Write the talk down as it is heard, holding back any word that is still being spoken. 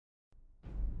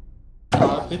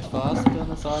bit faster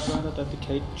than a Sidewinder, then the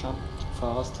Kate jumped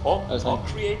fast. Or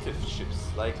creative ships,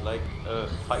 like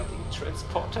fighting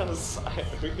transporters. I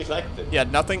really like them. Yeah,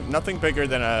 nothing bigger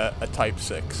than a Type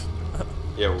 6.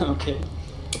 Yeah. Okay.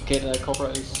 Okay, the Cobra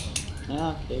is...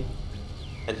 Yeah, okay.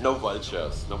 And no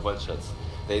vultures, no vultures.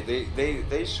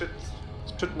 They should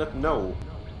not know.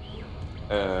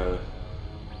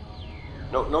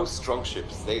 No strong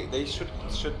ships. They should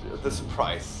the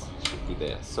surprise should be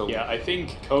there. So yeah, I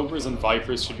think Cobras and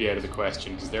Vipers should be out of the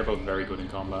question because they're both very good in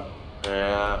combat.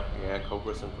 Yeah,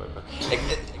 Cobras and Vipers.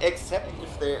 Except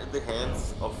if they're in the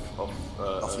hands of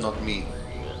not me.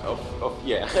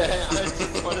 Yeah. I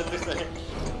just wanted to say,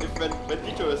 wenn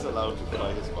Vito is allowed to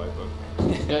fly his Viper.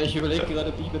 Ja, ich überlege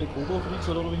gerade, wie ich mit der Cobra fliegen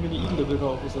soll oder wie ich mir die Igel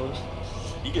bewerfen soll.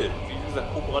 Igel, wie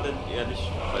gesagt, Cobra denn eher nicht,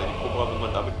 weil die Cobra, wenn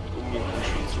man damit umgeht,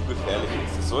 schon zu gefährlich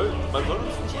ist. Man soll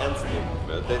es nicht ernst nehmen.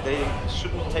 They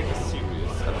shouldn't take us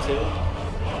serious until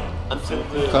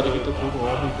the...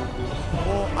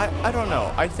 Well, I don't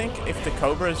know. I think if the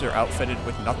Cobras are outfitted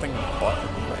with nothing but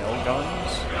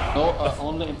railguns... No,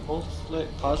 only impulse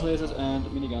lasers and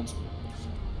miniguns.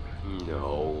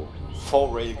 No. 4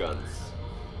 railguns.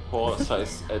 4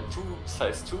 size 2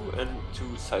 size 2 and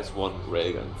 2 size 1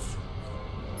 railguns.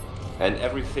 And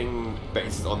everything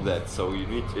based on that, so you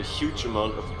need a huge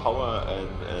amount of power and...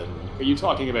 Are you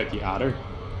talking about the Adder?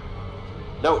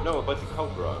 No, about the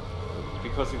Cobra.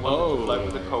 Because we wanted to fly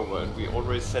with the Cobra, and we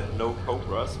already said no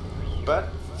Cobras. But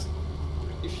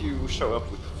if you show up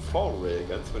with 4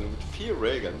 railguns, when with 4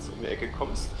 railguns in the Ecke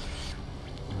kommst...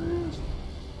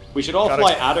 We should all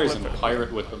fly Adders and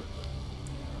pirate with them.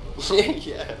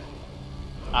 Yeah.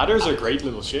 Adders are great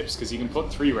little ships because you can put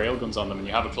 3 railguns on them and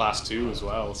you have a class 2 as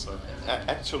well, so...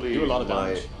 Actually, do a lot of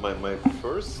damage. My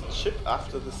first ship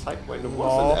after the Sidewinder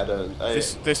was an Adder.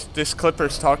 This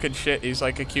Clipper's talking shit. He's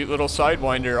like a cute little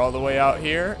Sidewinder all the way out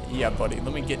here. Yeah, buddy,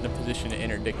 let me get in a position to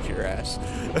interdict your ass.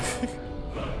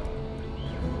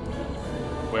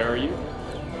 Where are you?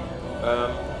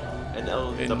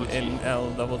 NL-T.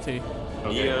 NL-T.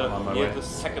 Okay, near the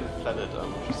second planet,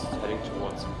 I'm just heading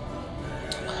towards.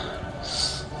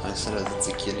 Weißt du, da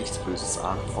sitze ich hier nichts Böses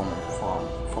an vom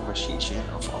Maschinchen.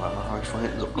 Auf einmal habe ich von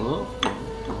hinten so...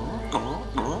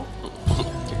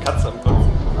 Die Katze am Kopf.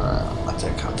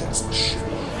 Der Katze ist ein Schön.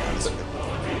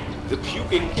 The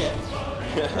puking cat.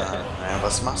 Naja,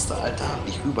 was machst du, Alter? Hab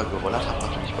ich rübergerollert, hab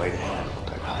natürlich beide Hände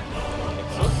runtergehalten.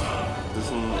 Ist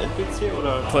das ein NPC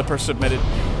oder? Clipper submitted.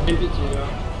 NPC, ja.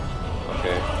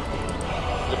 Okay.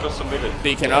 Clipper submitted.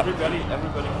 Beacon up. Everybody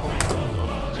focus on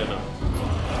Jenna.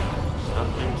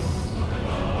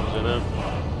 Jenna.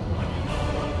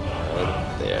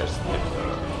 There's